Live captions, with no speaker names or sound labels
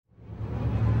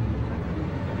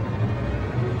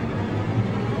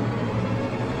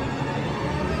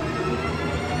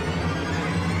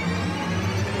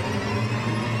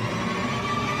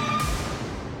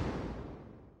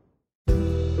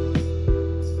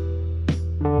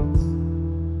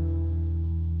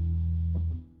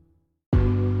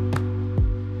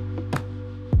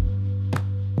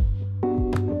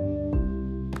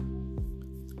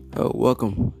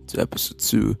welcome to episode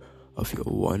 2 of your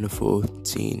wonderful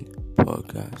teen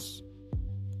podcast.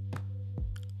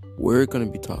 We're going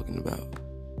to be talking about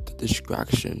the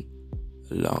distraction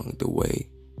along the way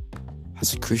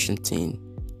as a Christian teen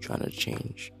trying to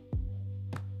change.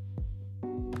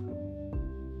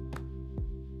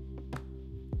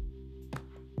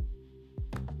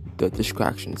 The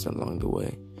distractions along the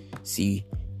way. See,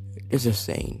 there's a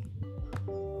saying,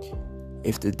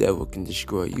 if the devil can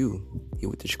destroy you, he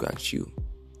will distract you.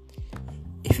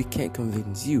 If he can't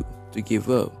convince you to give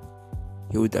up,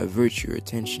 he will divert your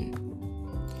attention.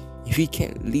 If he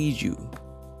can't lead you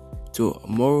to a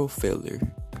moral failure,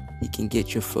 he can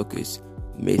get your focus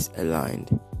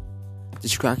misaligned.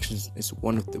 Distractions is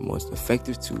one of the most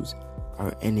effective tools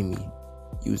our enemy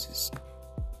uses.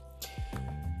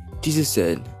 Jesus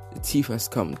said, the thief has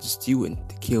come to steal and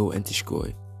to kill and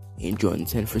destroy, in John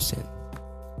 10%.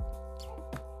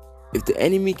 If the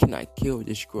enemy cannot kill or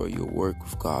destroy your work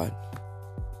with God,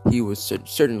 he will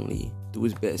certainly do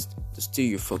his best to steal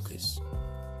your focus.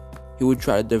 He will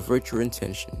try to divert your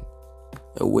attention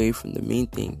away from the main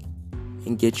thing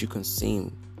and get you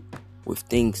consumed with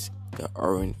things that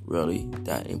aren't really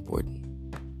that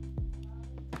important.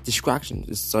 Distraction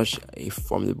is such a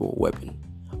formidable weapon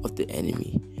of the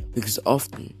enemy because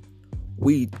often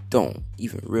we don't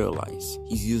even realize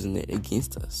he's using it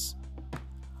against us.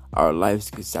 Our lives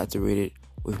get saturated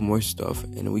with more stuff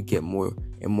and we get more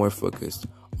and more focused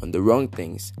on the wrong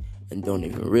things and don't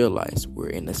even realize we're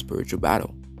in a spiritual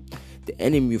battle. The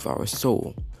enemy of our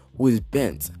soul, who is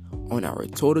bent on our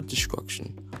total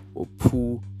destruction, will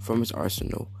pull from his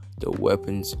arsenal the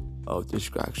weapons of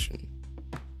distraction.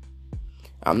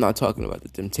 I'm not talking about the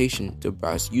temptation to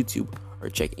browse YouTube or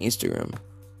check Instagram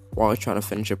while trying to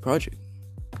finish a project.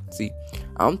 See,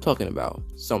 I'm talking about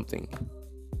something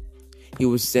he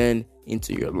will send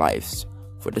into your lives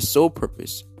for the sole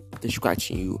purpose of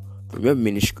distracting you from your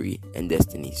ministry and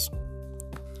destinies.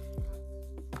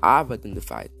 I've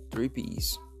identified 3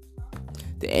 P's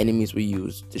the enemies will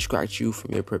use to distract you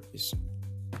from your purpose.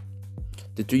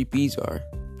 The 3 P's are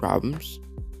problems,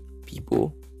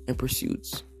 people, and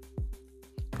pursuits.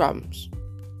 Problems.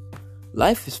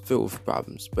 Life is filled with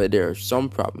problems, but there are some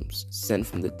problems sent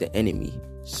from the enemy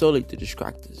solely to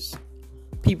distract us.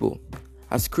 People.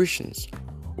 As Christians,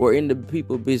 we're in the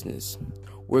people business.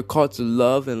 We're called to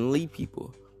love and lead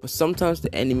people, but sometimes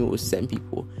the enemy will send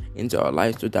people into our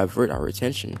lives to divert our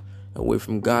attention away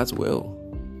from God's will.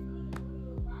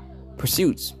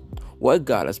 Pursuits. What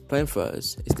God has planned for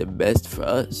us is the best for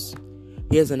us.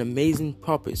 He has an amazing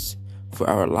purpose for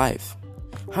our life.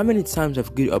 How many times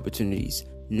have good opportunities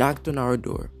knocked on our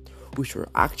door, which were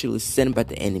actually sent by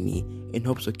the enemy in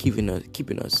hopes of keeping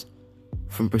us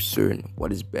from pursuing what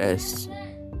is best?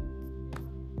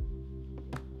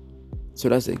 So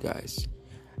that's it, guys.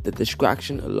 The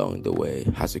distraction along the way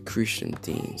has a Christian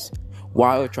teens.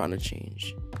 While you're trying to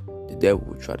change, the devil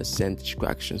will try to send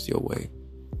distractions your way,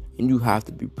 and you have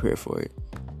to be prepared for it.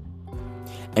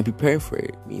 And preparing for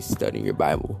it means studying your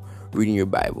Bible, reading your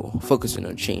Bible, focusing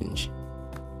on change,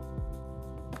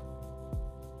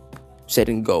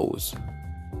 setting goals.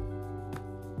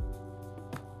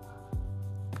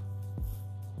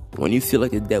 When you feel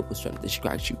like the devil is trying to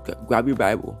distract you, grab your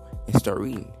Bible and start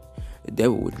reading. The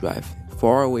devil will drive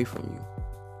far away from you.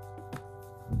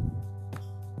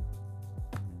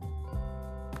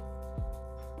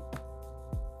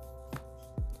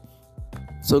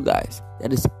 So guys,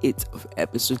 that is it of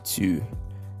episode 2.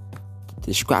 The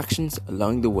distractions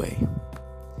along the way.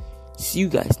 See you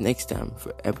guys next time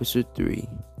for episode 3.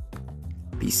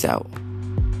 Peace out.